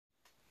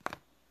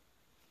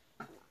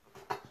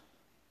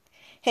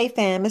Hey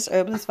fam, it's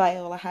Herbalist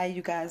Viola. How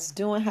you guys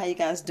doing? How you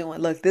guys doing?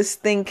 Look, this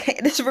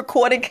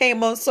recording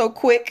came on so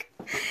quick.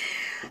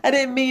 I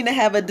didn't mean to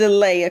have a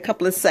delay, a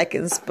couple of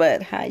seconds,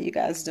 but how you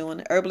guys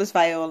doing? Herbalist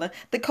Viola,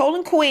 the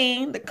colon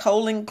queen, the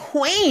colon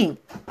queen.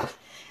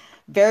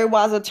 Very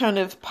Wise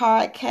Alternative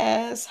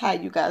Podcast. How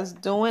you guys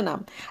doing?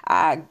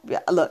 I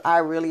look, I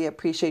really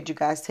appreciate you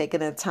guys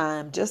taking the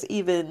time, just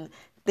even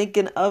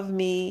thinking of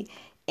me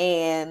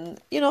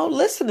and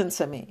listening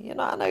to me.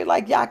 I know you're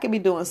like, y'all could be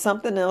doing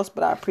something else,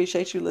 but I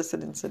appreciate you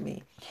listening to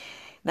me.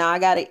 Now I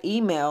got an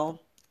email,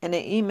 and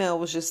the email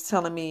was just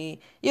telling me,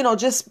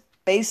 just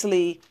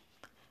basically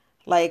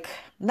like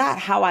not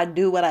how I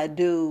do what I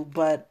do,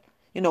 but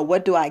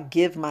what do I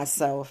give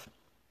myself?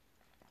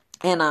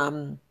 And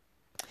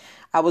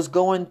I was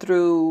going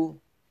through,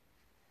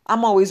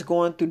 I'm always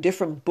going through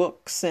different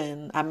books.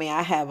 And I mean,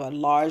 I have a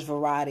large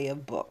variety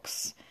of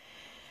books.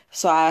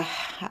 So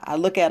I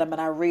look at them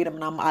and I read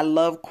them, and I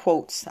love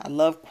quotes. I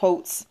love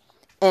quotes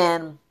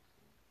and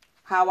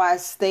how I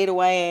stay the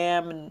way I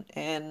am.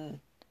 And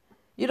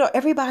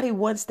everybody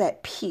wants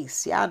that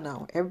peace. Yeah, I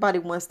know. Everybody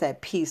wants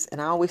that peace.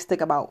 And I always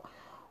think about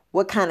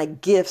what kind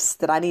of gifts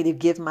that I need to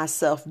give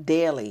myself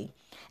daily,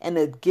 and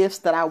the gifts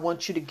that I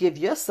want you to give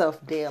yourself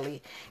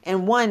daily.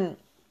 And one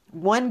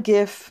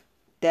gift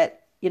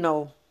that,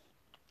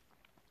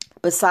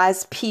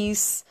 besides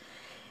peace,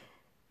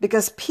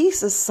 because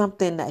peace is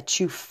something that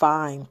you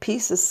find.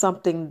 Peace is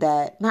something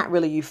that not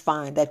really you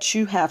find, that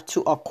you have to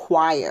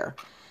acquire,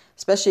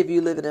 especially if you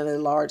live in a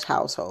large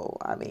household.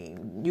 I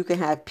mean, you can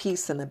have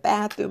peace in the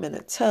bathroom, in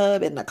the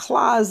tub, in the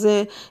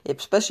closet,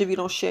 especially if you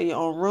don't share your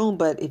own room.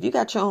 But if you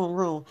got your own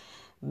room,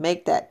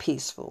 make that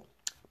peaceful.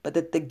 But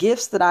the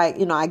gifts that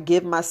I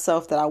give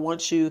myself, that I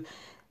want you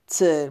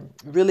to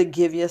really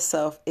give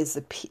yourself, is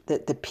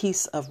the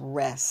peace of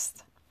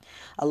rest.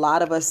 A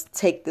lot of us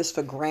take this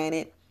for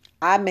granted.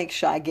 I make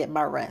sure I get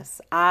my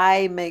rest.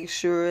 I make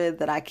sure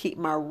that I keep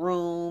my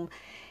room,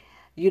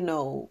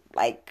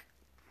 like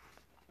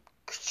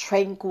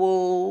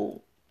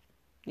tranquil,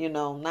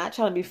 not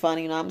trying to be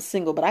funny. I'm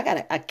single, but I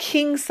got a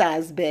king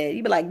size bed.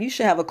 You be like, you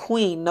should have a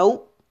queen.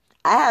 Nope.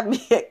 I have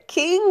me a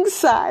king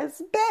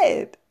size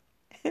bed.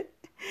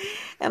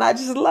 And I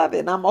just love it.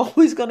 And I'm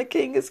always going to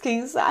king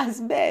size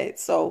bed.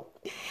 So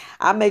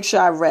I make sure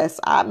I rest.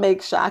 I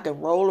make sure I can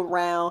roll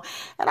around.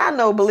 And I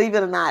know, believe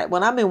it or not,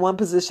 when I'm in one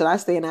position, I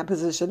stay in that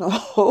position the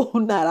whole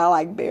night. I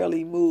like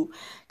barely move.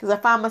 Because I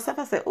find myself,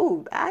 I say,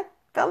 ooh, I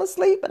fell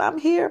asleep and I'm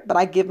here. But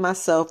I give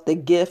myself the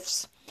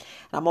gifts.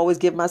 And I'm always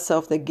giving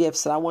myself the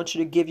gifts. And I want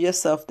you to give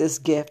yourself this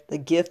gift, the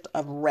gift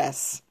of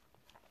rest.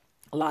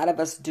 A lot of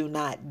us do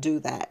not do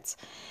that.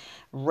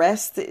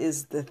 Rest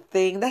is the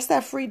thing. That's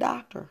that free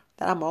doctor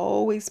that I'm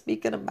always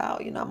speaking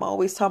about. I'm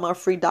always talking about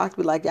free doctor.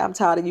 Be like, yeah, I'm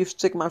tired of you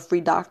sticking my free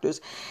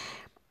doctors.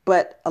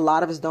 But a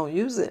lot of us don't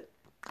use it.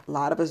 A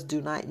lot of us do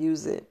not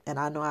use it. And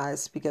I know I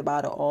speak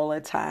about it all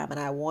the time. And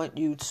I want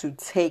you to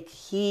take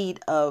heed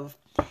of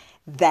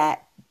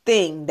that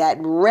thing, that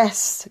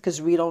rest,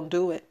 because we don't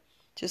do it.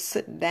 Just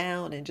sitting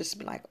down and just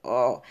be like,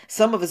 oh,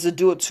 some of us will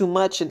do it too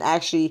much and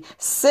actually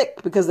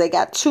sick because they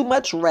got too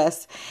much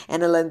rest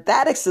and the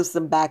lymphatic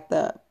system backed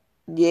up.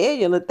 Yeah,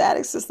 your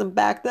lymphatic system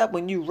backed up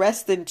when you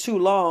resting too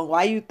long.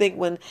 Why you think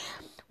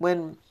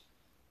when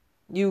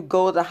you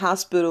go to the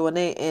hospital and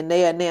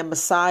they are there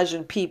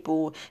massaging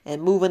people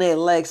and moving their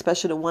legs,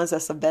 especially the ones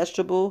that's a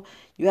vegetable,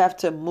 you have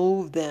to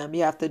move them.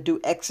 You have to do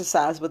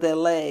exercise with their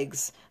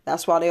legs.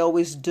 That's why they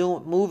always do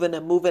moving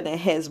their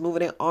heads,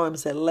 moving their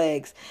arms and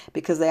legs,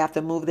 because they have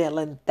to move their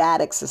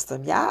lymphatic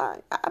system. Yeah,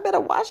 I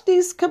better watch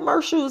these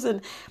commercials and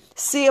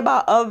see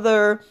about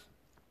other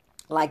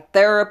like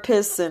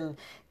therapists and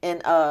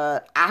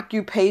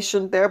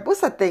occupation therapy.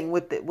 What's that thing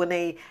with it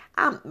when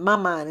my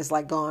mind is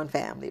like gone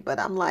family, but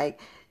I'm like,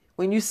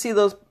 when you see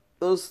those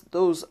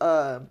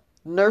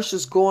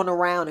nurses going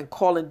around and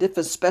calling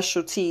different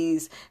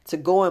specialties to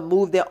go and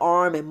move their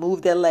arm and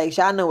move their legs,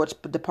 y'all know which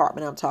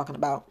department I'm talking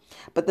about.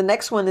 But the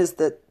next one is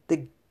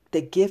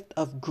the gift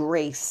of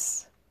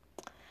grace.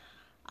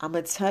 I'm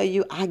going to tell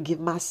you, I give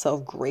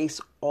myself grace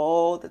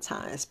all the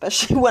time,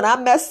 especially when I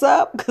mess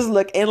up. Because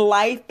look, in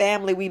life,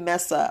 family, we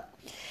mess up.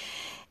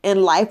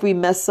 In life, we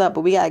mess up,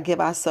 but we got to give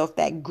ourselves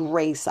that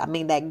grace. I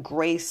mean, that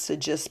grace to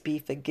just be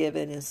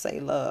forgiven and say,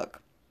 look,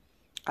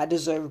 I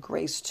deserve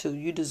grace too.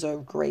 You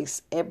deserve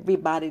grace.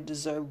 Everybody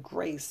deserves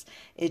grace.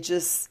 It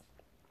just,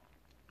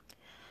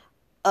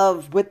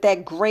 with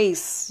that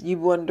grace, you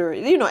wonder,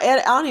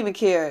 I don't even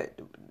care.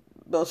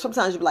 But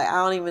sometimes you be like,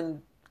 I don't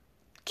even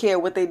care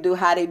what they do,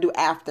 how they do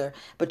after.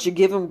 But you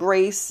give them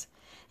grace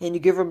and you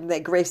give them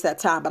that grace that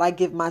time. But I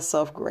give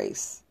myself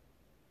grace.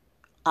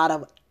 Out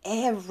of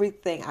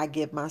everything, I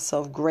give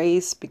myself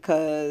grace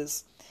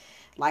because,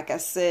 like I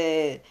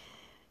said,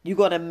 you're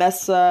going to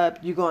mess up.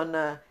 You're going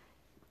to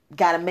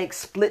got to make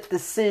split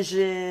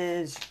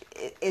decisions.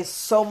 It's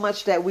so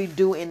much that we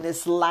do in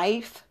this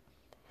life.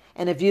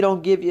 And if you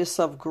don't give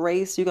yourself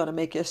grace, you're gonna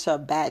make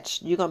yourself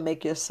you're gonna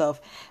make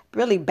yourself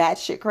really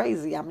batshit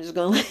crazy. I'm just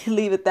gonna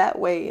leave it that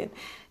way.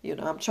 And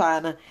I'm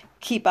trying to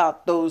keep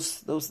out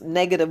those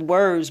negative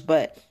words,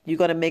 but you're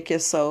gonna make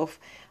yourself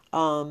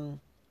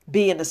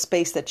be in a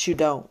space that you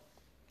don't.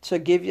 So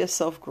give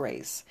yourself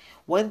grace.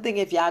 One thing,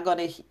 if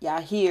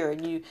y'all hear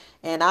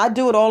and I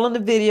do it all in the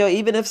video,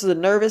 even if it's a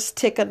nervous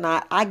tick or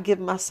not, I give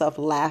myself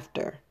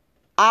laughter.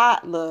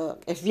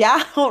 Look, if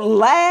y'all don't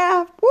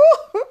laugh,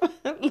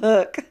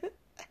 look,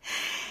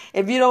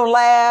 if you don't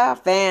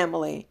laugh,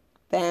 families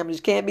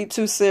can't be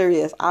too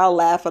serious. I'll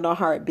laugh in a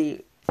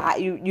heartbeat.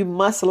 You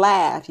must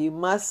laugh. You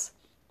must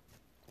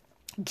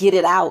get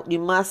it out. You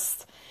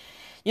must,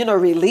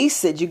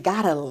 release it. You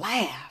gotta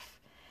laugh.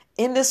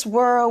 In this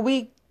world,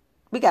 we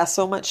got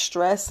so much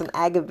stress and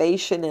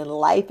aggravation in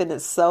life in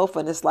itself.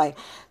 And it's like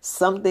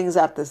some things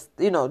after,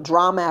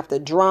 drama after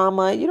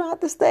drama. You don't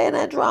have to stay in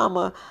that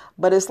drama.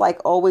 But it's like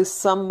always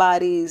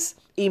somebody's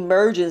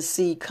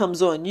emergency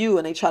comes on you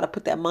and they try to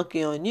put that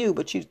monkey on you.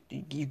 But you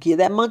give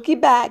that monkey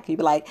back. You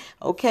be like,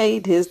 okay,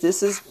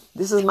 this is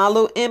my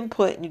little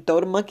input. And you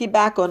throw the monkey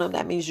back on them.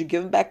 That means you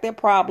give them back their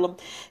problem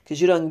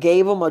because you done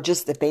gave them, or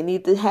just if they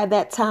need to have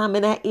that time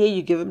in that ear,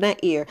 you give them that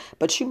ear.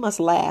 But you must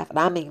laugh. And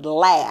I mean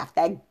laugh,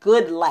 that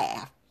good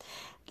laugh.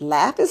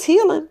 Laugh is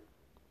healing.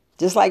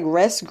 Just like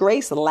rest,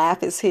 grace,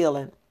 laugh is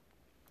healing.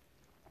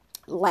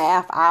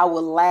 Laugh, I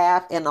will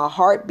laugh in a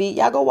heartbeat.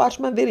 Y'all go watch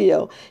my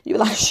video. You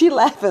like, she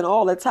laughing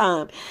all the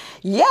time.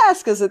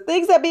 Yes, because the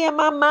things that be in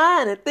my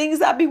mind, and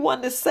things I be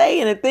wanting to say,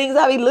 and the things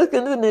I be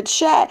looking in the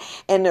chat,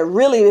 and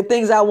the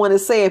things I want to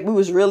say if we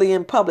was really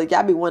in public,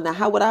 y'all be wondering,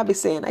 how would I be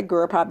saying? That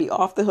girl probably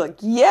off the hook.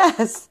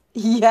 Yes.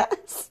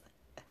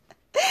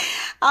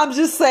 I'm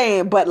just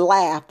saying, but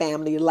laugh,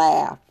 family,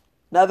 laugh.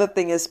 Another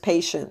thing is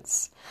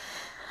patience.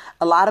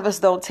 A lot of us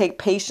don't take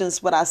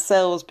patience with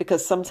ourselves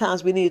because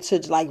sometimes we need to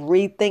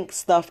rethink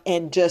stuff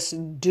and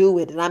just do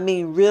it. And I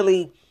mean,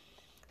 really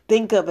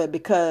think of it,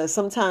 because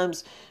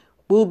sometimes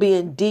we'll be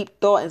in deep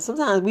thought and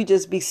sometimes we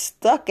just be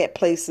stuck at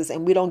places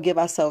and we don't give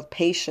ourselves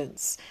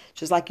patience.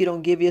 Just like you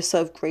don't give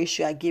yourself grace,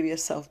 you gotta give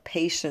yourself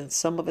patience.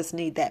 Some of us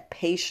need that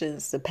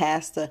patience to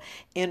pass the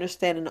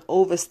understanding and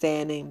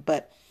overstanding,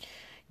 but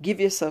give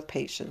yourself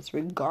patience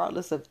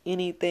regardless of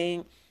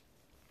anything.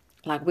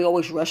 Like we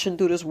always rushing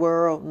through this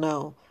world.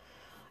 No.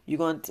 You're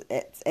going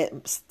to,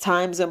 at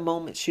times and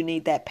moments, you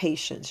need that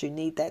patience. You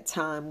need that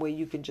time where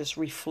you can just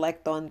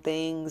reflect on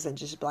things and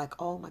just be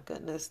like, oh my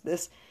goodness,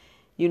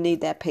 you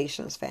need that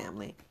patience,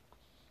 family.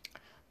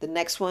 The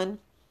next one,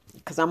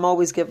 because I'm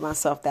always giving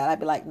myself that. I'd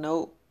be like,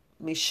 nope,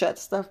 let me shut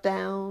stuff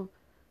down.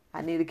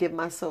 I need to give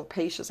myself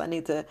patience. I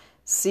need to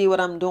see what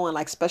I'm doing,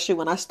 like especially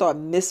when I start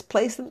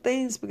misplacing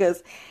things,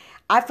 because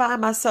I find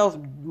myself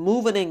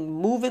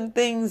moving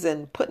things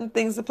and putting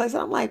things in place.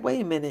 And I'm like,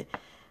 wait a minute.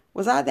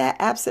 Was I that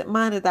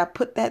absent-minded that I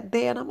put that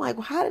there? And I'm like,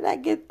 well, how did I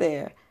get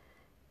there?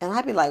 And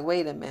I'd be like,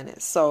 wait a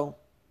minute. So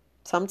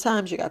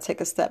sometimes you got to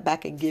take a step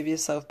back and give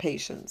yourself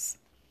patience.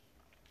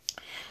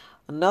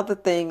 Another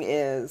thing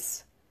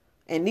is,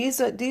 and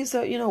these are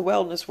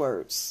wellness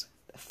words,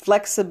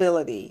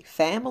 flexibility,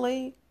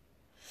 family,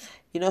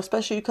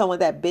 especially you come with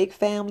that big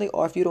family,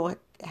 or if you don't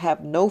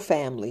have no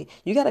family,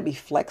 you got to be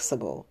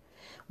flexible.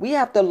 We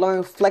have to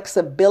learn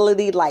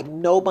flexibility like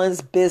no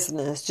one's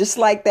business. Just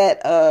like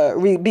that,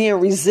 being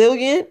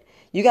resilient,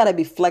 you got to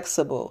be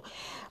flexible.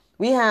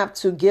 We have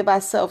to give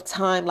ourselves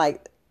time,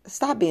 like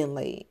stop being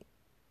late.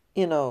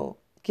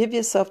 Give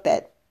yourself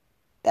that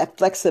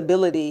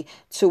flexibility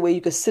to where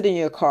you can sit in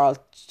your car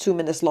 2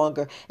 minutes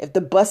longer. If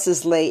the bus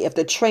is late, if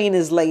the train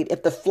is late,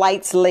 if the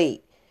flight's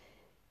late,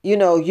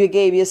 you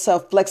gave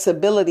yourself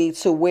flexibility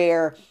to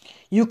where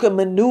you can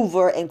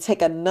maneuver and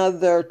take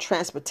another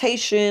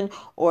transportation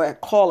or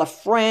call a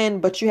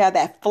friend, but you have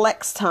that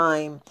flex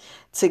time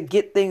to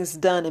get things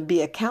done and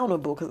be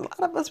accountable. Because a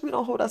lot of us, we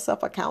don't hold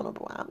ourselves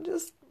accountable. I'm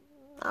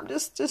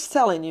just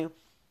telling you.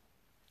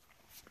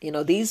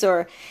 These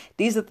are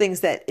things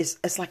that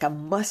it's like a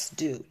must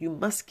do. You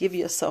must give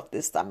yourself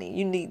this. I mean,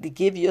 you need to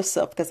give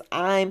yourself, because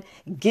I'm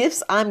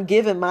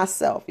giving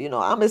myself. I'm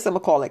gonna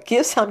call it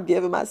gifts I'm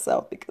giving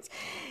myself, because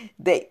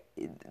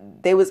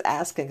they was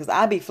asking, because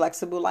I be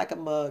flexible like a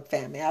mug,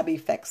 family. I be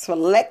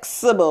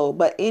flexible,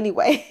 but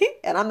anyway,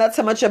 and I'm not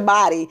talking about your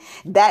body,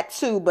 that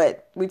too,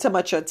 but we talking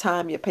about your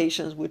time, your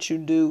patience, what you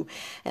do,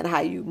 and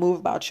how you move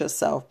about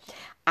yourself.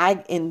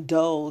 I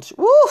indulge.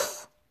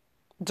 Woof.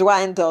 Do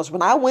I indulge?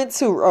 When I went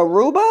to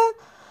Aruba,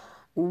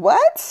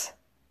 what?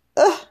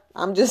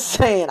 I'm just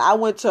saying, I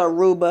went to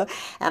Aruba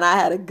and I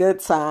had a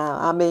good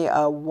time. I mean,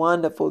 a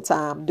wonderful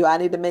time. Do I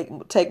need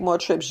to take more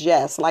trips?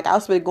 Yes. Like I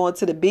was going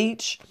to the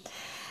beach.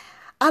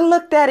 I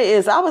looked at it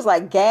as I was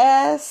like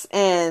gas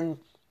and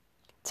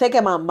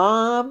taking my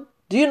mom.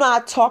 Do you know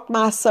I talked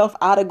myself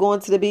out of going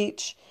to the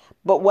beach?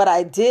 But what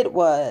I did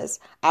was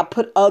I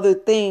put other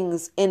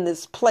things in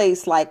this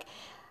place, like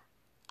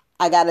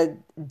I got a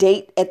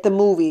date at the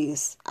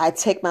movies. I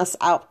take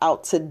myself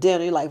out to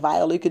dinner. You're like,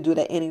 Viola, you could do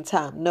that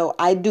anytime. No,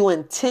 I do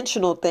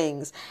intentional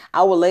things.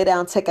 I will lay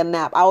down, take a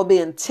nap. I will be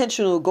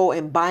intentional, go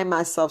and buy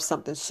myself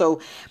something.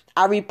 So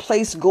I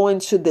replace going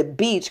to the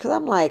beach because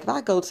I'm like, if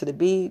I go to the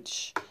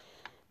beach,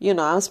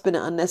 I'm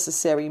spending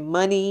unnecessary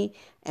money.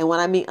 And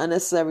when I mean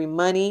unnecessary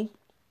money,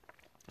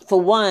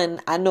 for one,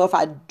 I know if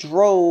I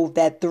drove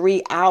that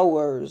 3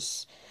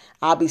 hours,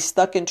 I'll be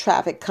stuck in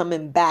traffic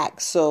coming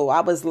back. So I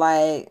was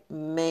like,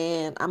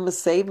 man, I'm going to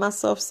save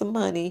myself some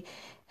money,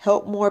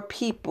 help more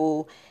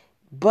people.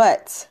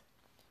 But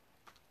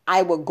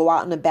I would go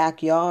out in the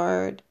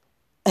backyard.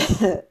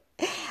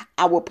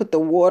 I would put the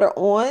water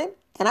on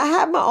and I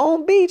have my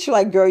own beach. You're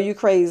like, girl, you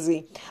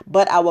crazy.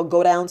 But I would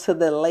go down to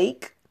the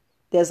lake.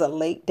 There's a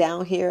lake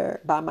down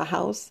here by my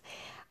house.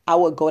 I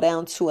would go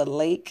down to a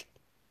lake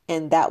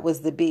and that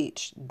was the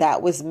beach.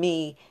 That was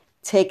me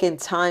taking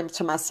time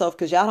to myself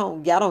because y'all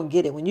don't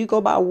get it. When you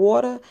go by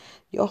water,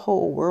 your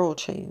whole world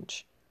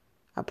change.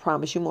 I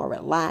promise you more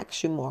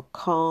relaxed, you're more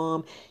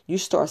calm. You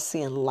start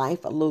seeing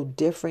life a little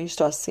different. You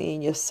start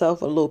seeing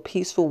yourself a little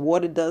peaceful.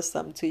 Water does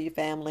something to your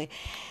family.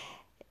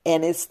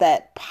 And it's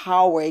that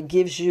power. It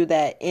gives you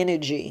that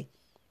energy.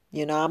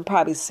 I'm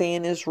probably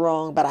saying this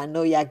wrong, but I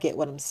know y'all get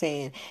what I'm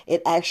saying.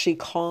 It actually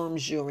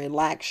calms you and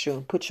relaxes you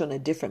and puts you in a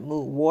different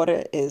mood.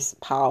 Water is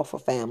powerful,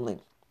 family.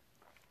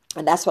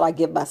 And that's what I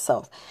give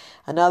myself.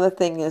 Another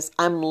thing is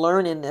I'm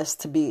learning this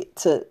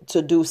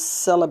to do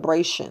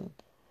celebration.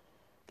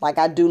 Like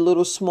I do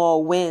little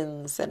small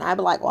wins and I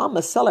be like, well, I'm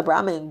going to celebrate.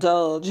 I'm going to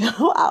indulge.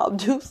 I'll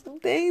do some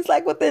things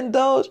like with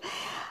indulge.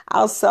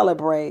 I'll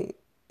celebrate.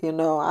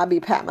 I be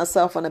patting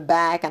myself on the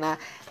back and I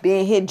be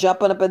in here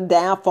jumping up and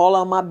down, fall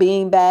on my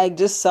bean bag,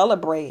 just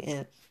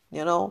celebrating.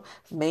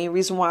 Main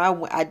reason why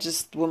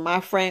when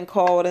my friend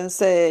called and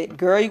said,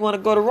 girl, you want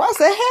to go to Raw? I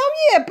said, hell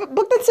yeah,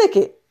 book the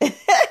ticket.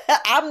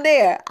 I'm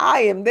there.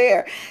 I am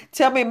there.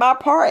 Tell me my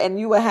part and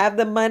you will have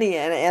the money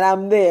and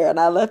I'm there. And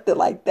I left it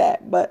like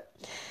that. But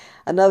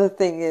another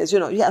thing is, you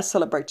got to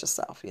celebrate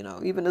yourself,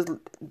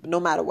 no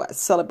matter what,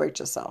 celebrate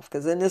yourself.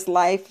 Because in this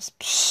life,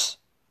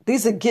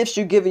 these are gifts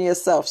you're giving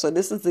yourself. So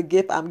this is the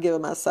gift I'm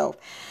giving myself.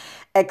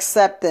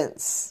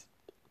 Acceptance.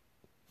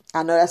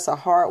 I know that's a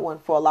hard one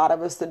for a lot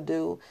of us to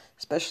do,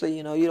 especially,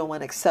 you don't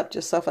want to accept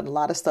yourself and a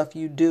lot of stuff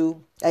you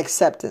do.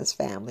 Acceptance,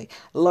 family.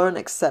 Learn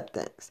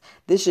acceptance.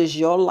 This is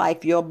your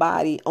life, your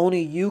body.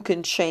 Only you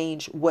can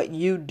change what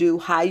you do,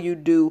 how you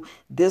do.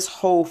 This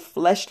whole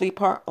fleshly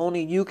part,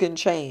 only you can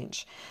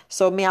change.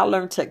 So I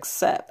learned to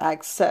accept. I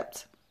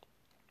accept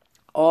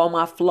all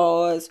my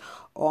flaws,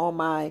 all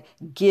my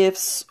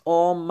gifts,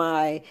 all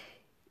my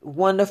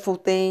wonderful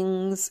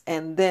things.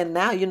 And then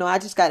now, I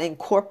just got to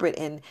incorporate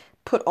and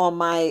put on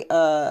my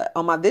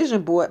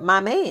vision board, my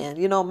man,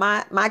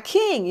 my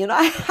king, I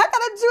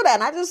gotta do that.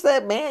 And I just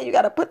said, man, you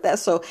gotta put that.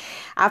 So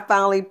I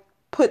finally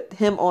put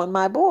him on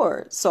my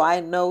board. So I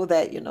know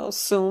that,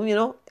 soon,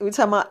 we're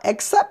talking about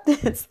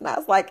acceptance. And I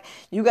was like,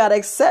 you gotta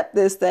accept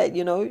this, that,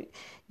 you're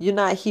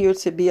not here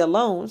to be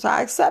alone. So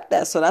I accept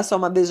that. So that's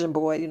on my vision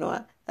board,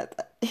 TMI.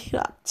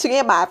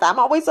 I'm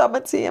always on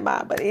my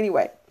TMI. But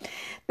anyway,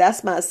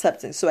 that's my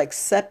acceptance. So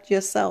accept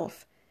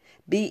yourself.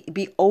 Be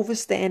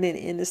overstanding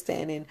and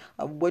understanding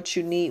of what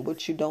you need,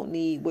 what you don't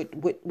need,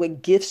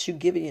 what gifts you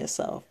giving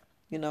yourself,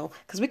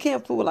 because we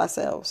can't fool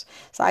ourselves.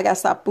 So I got to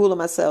stop fooling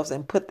myself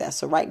and put that.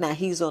 So right now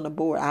he's on the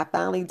board. I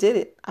finally did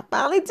it.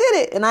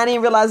 And I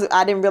didn't realize it.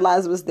 I didn't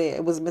realize it was there.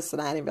 It was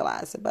missing. I didn't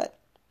realize it, but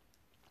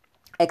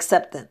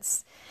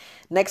acceptance.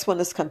 Next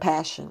one is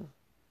compassion.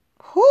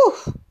 Whew.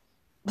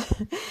 If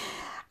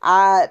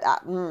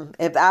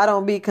I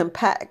don't be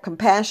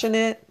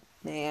compassionate,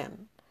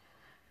 man,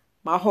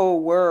 my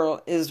whole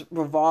world is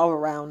revolved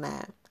around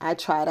that. I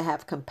try to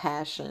have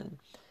compassion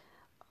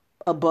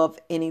above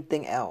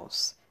anything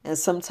else. And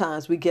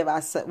sometimes we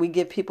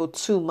give people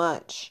too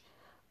much,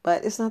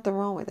 but it's nothing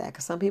wrong with that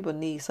because some people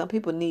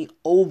need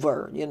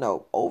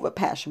over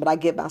passion. But I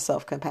give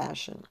myself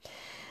compassion.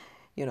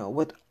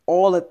 With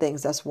all the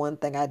things, that's one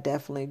thing I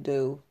definitely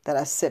do, that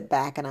I sit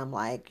back and I'm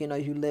like, you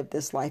live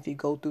this life, you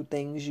go through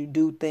things, you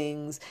do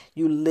things,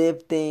 you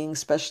live things,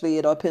 especially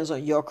it all depends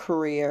on your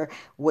career,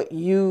 what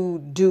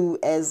you do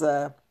as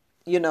a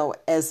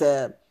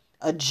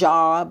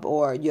job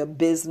or your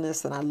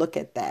business. And I look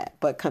at that,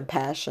 but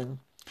compassion.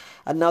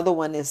 Another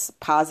one is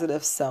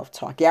positive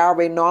self-talk. Y'all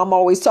already know I'm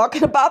always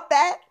talking about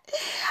that.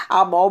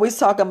 I'm always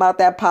talking about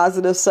that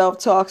positive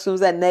self-talk. As soon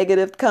as that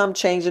negative come,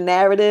 change the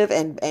narrative.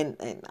 And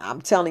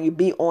I'm telling you,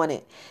 be on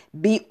it.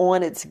 Be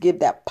on it to give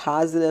that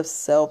positive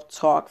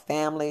self-talk,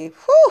 family.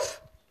 Whew.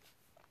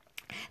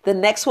 The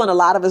next one, a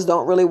lot of us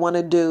don't really want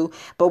to do,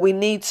 but we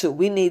need to.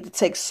 We need to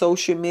take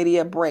social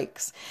media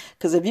breaks.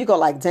 Because if you go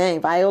like,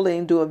 dang, Viola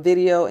didn't do a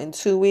video in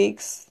 2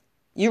 weeks.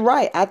 You're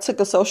right. I took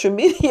a social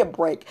media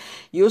break.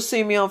 You'll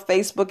see me on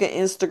Facebook and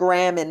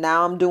Instagram, and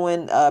now I'm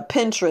doing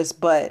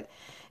Pinterest.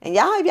 And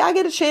y'all, if y'all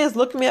get a chance,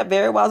 look me up.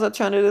 Very Wise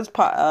Alternatives.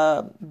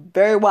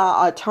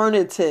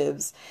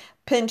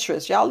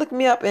 Pinterest. Y'all look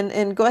me up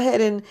and go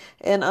ahead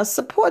and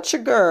support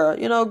your girl.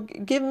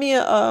 Give me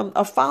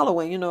a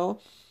following.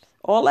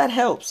 All that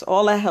helps.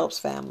 All that helps,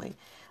 family.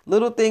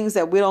 Little things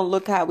that we don't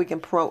look how we can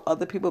promote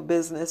other people's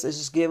business is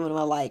just giving them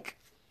a like.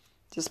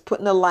 Just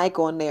putting a like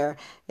on there.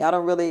 Y'all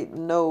don't really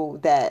know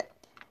that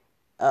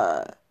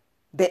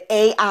the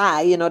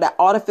AI, that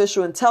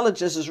artificial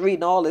intelligence is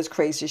reading all this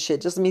crazy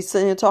shit. Just me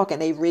sitting here talking,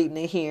 they reading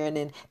and hearing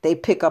and they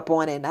pick up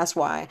on it. And that's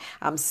why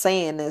I'm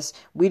saying this.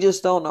 We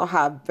just don't know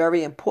how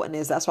very important it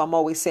is. That's why I'm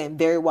always saying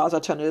very wise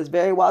alternatives,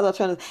 very wise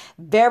alternatives,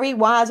 very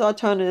wise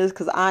alternatives,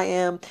 because I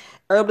am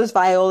Herbalist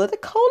Viola, the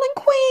colon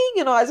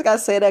queen. I just got to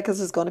say that because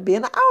it's going to be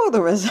an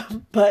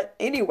algorithm. But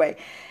anyway,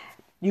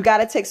 you got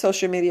to take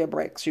social media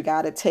breaks. You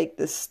got to take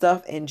this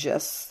stuff and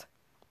just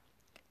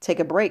take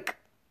a break.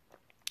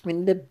 We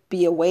need to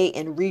be away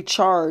and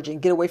recharge and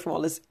get away from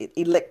all this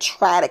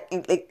electronic.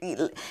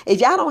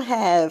 If y'all don't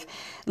have,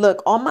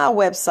 look, on my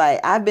website,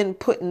 I've been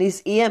putting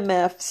these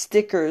EMF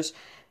stickers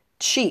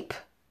cheap.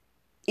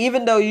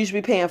 Even though you should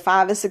be paying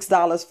 $5 or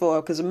 $6 for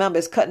it, because remember,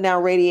 it's cutting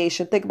down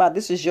radiation. Think about it,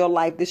 this is your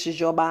life. This is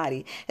your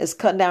body. It's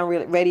cutting down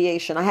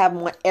radiation. I have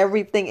them on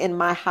everything in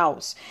my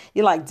house.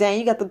 You're like, dang,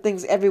 you got the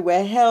things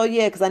everywhere. Hell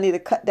yeah, because I need to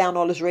cut down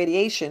all this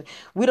radiation.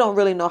 We don't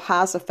really know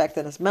how it's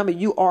affecting us. Remember,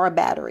 you are a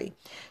battery.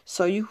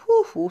 So you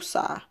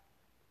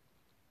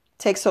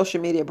take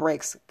social media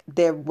breaks.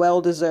 They're well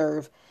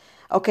deserved.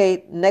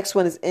 Okay, next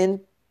one is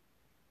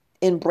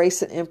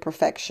embracing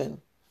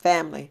imperfection.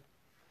 Family.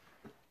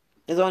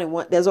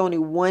 There's only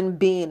one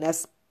being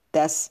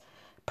that's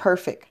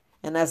perfect,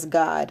 and that's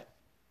God.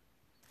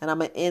 And I'm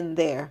gonna end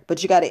there.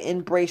 But you got to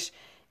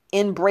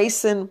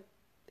embracing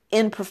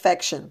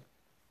imperfection.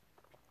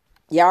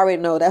 You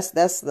already know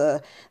that's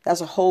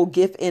a whole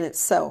gift in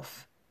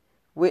itself.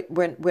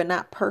 We're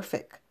not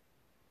perfect.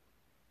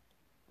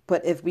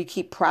 But if we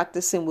keep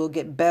practicing, we'll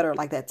get better.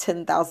 Like that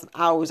 10,000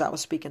 hours I was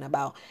speaking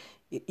about.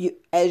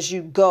 As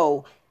you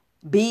go,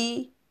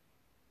 be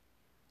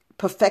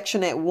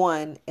perfection at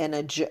one and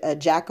a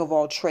jack of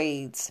all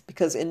trades,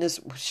 because in this,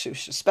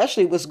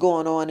 especially what's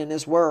going on in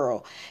this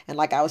world, and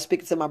like I was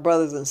speaking to my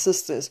brothers and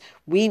sisters,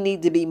 we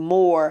need to be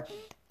more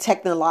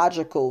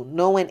technological,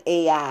 knowing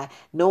AI,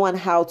 knowing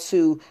how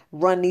to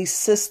run these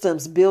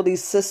systems, build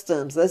these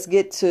systems. Let's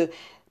get to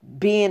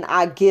being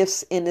our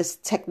gifts in this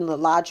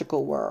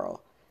technological world,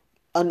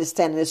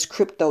 understanding this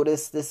crypto,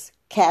 this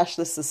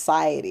cashless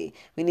society.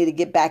 We need to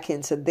get back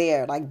into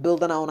there, like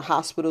building our own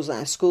hospitals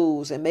and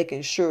schools and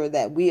making sure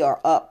that we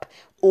are up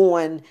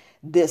on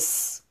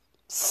this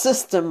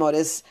system, or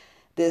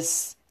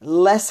this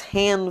less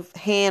hand,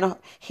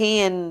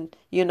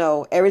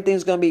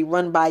 everything's going to be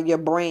run by your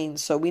brain.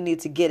 So we need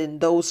to get in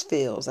those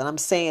fields. And I'm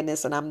saying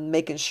this, and I'm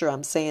making sure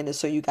I'm saying this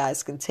so you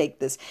guys can take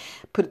this,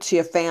 put it to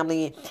your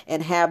family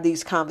and have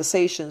these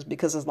conversations,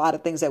 because there's a lot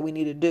of things that we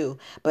need to do.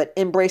 But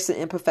embracing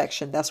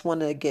imperfection, that's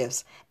one of the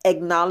gifts.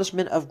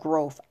 Acknowledgement of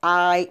growth.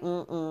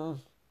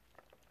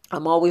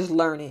 I'm always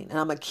learning, and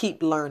I'm going to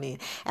keep learning.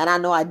 And I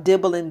know I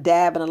dibble and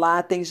dab in a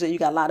lot of things. That you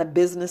got a lot of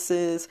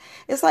businesses.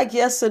 It's like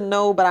yes and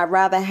no, but I'd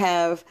rather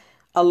have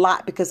a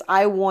lot, because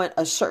I want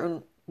a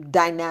certain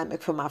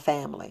dynamic for my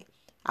family.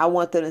 I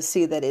want them to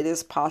see that it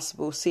is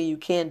possible. See, you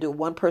can do it.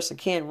 One person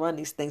can run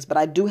these things, but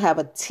I do have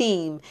a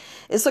team.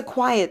 It's a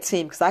quiet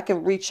team, because I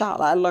can reach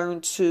out. I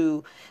learned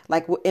to,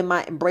 like in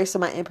my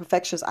embracing my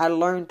imperfections, I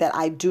learned that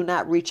I do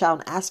not reach out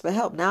and ask for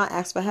help. Now I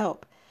ask for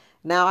help.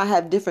 Now I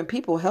have different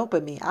people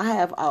helping me. I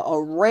have an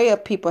array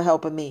of people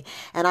helping me.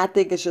 And I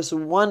think it's just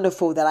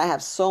wonderful that I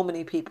have so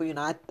many people.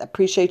 I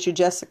appreciate you,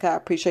 Jessica. I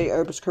appreciate you,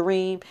 Herbalist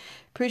Kareem.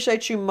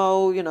 Appreciate you,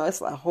 Mo.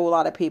 It's a whole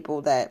lot of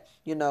people that,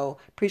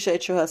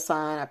 appreciate you,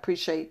 Hassan. I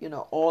appreciate,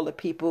 all the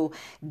people.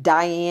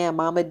 Diane,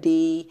 Mama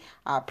D.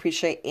 I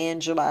appreciate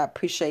Angela. I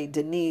appreciate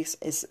Denise.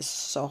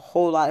 It's a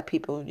whole lot of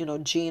people.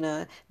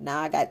 Gina. Now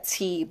I got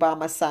T by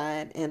my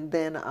side. And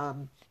then,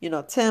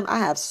 Tim, I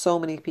have so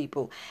many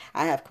people.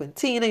 I have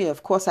Quintina.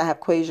 Of course, I have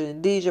Quasia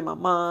and Deja, my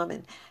mom.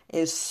 And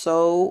it's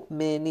so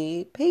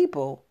many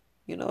people.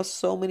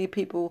 So many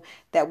people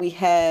that we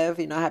have.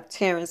 I have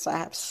Terrence. I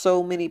have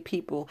so many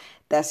people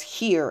that's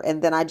here.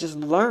 And then I just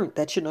learned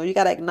that, you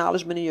got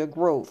acknowledgement in your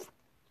growth.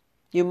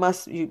 You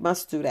must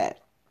do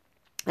that.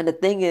 And the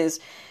thing is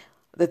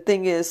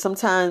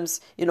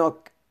sometimes,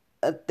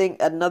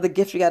 another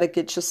gift you got to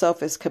get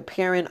yourself is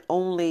comparing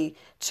only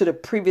to the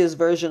previous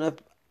version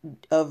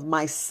of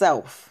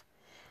myself.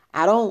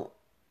 I don't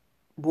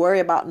worry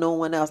about no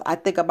one else. I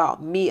think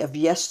about me of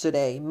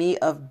yesterday, me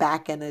of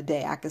back in the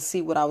day. I could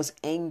see what I was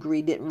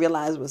angry, didn't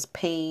realize was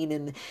pain,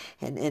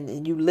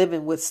 and you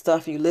living with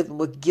stuff, you living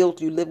with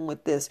guilt, you living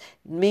with this.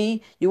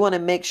 Me, you want to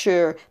make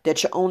sure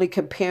that you're only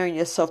comparing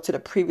yourself to the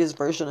previous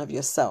version of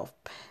yourself.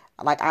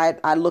 Like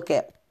I look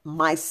at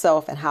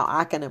myself and how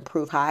I can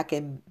improve, how I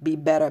can be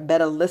better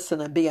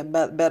listener, be a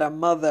better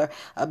mother,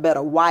 a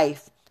better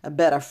wife, a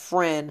better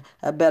friend,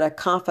 a better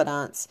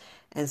confidant,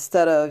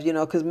 instead of,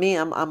 because me,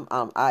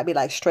 I'd be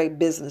like straight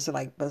business,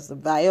 like, but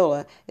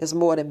Viola is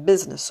more than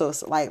business. So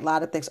it's like a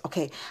lot of things.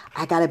 Okay,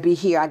 I gotta be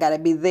here, I gotta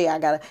be there, I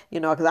gotta,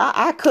 because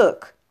I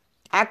cook.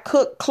 I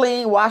cook,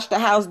 clean, wash the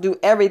house, do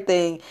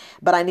everything,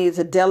 but I needed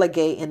to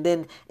delegate and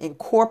then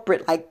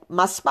incorporate, like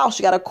my spouse,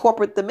 you got to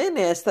incorporate them in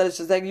there instead of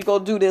just like, you go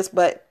do this.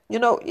 But, you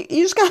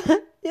just got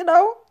to,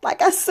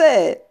 like I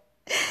said,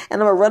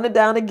 and I'm going to run it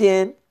down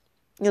again.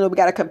 We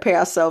got to compare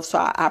ourselves to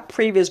our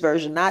previous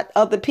version, not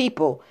other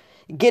people.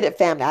 Get it,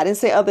 family. I didn't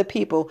say other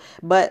people,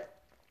 but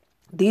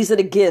these are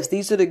the gifts.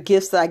 These are the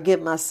gifts that I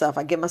give myself.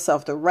 I give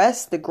myself the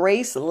rest, the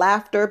grace,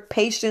 laughter,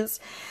 patience,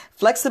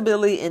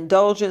 flexibility,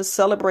 indulgence,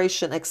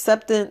 celebration,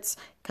 acceptance,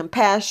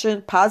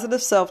 compassion,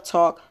 positive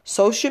self-talk,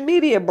 social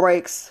media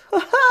breaks.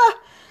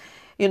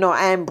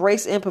 I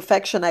embrace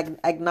imperfection,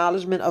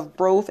 acknowledgement of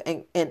growth,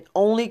 and I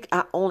only,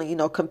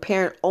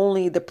 comparing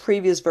only the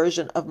previous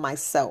version of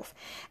myself.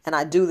 And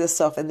I do this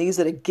self, and these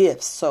are the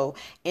gifts. So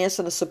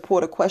answering the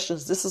supportive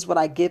questions, this is what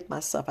I give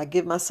myself. I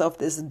give myself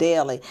this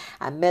daily.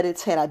 I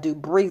meditate. I do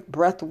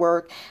breath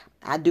work.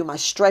 I do my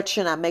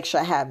stretching. I make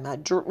sure I have I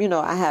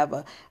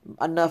have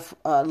enough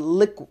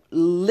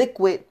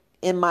liquid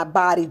in my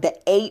body, the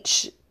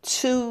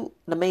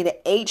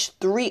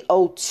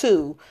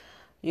H3O2.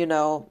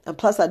 And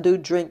plus I do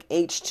drink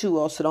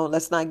H2O, so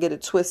let's not get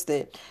it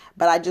twisted.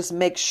 But I just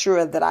make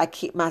sure that I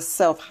keep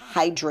myself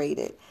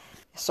hydrated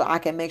so I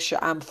can make sure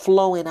I'm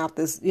flowing out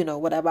this,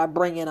 whatever I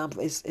bring in,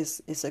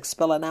 it's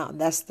expelling out.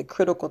 And that's the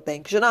critical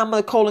thing. Because, I'm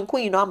a colon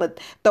queen, I'm going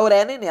to throw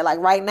that in there. Like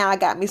right now, I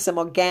got me some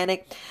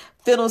organic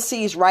fennel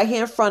seeds right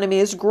here in front of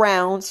me. It's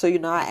ground. So,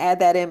 I add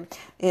that in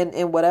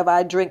whatever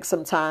I drink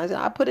sometimes. And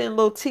I put in a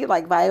little tea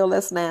like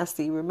Viola's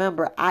Nasty.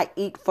 Remember, I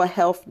eat for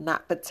health,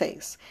 not for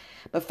taste.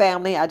 But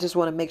family, I just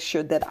want to make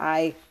sure that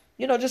I,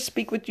 just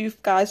speak with you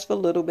guys for a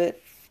little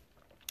bit.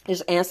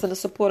 Just answer the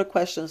supportive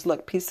questions.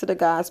 Look, peace to the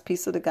guys,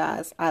 peace to the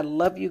guys. I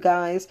love you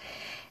guys.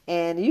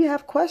 And you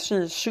have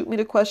questions, shoot me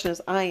the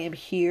questions. I am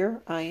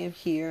here.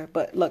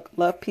 But look,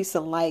 love, peace,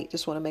 and light.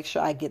 Just want to make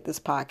sure I get this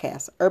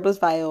podcast.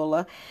 Herbalist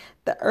Viola,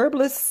 the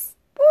herbalist,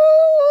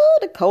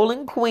 the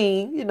colon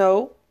queen,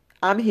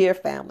 I'm here,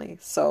 family.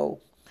 So,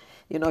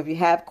 if you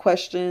have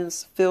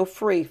questions, feel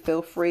free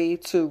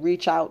to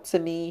reach out to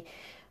me.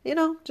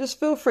 Just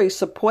feel free.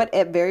 Support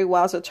at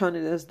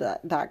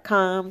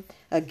verywisealternatives.com.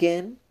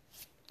 Again,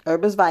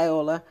 Herbalist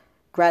Viola,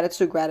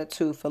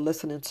 gratitude for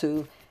listening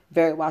to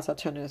Very Wise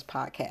Alternatives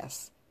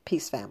podcast.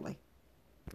 Peace, family.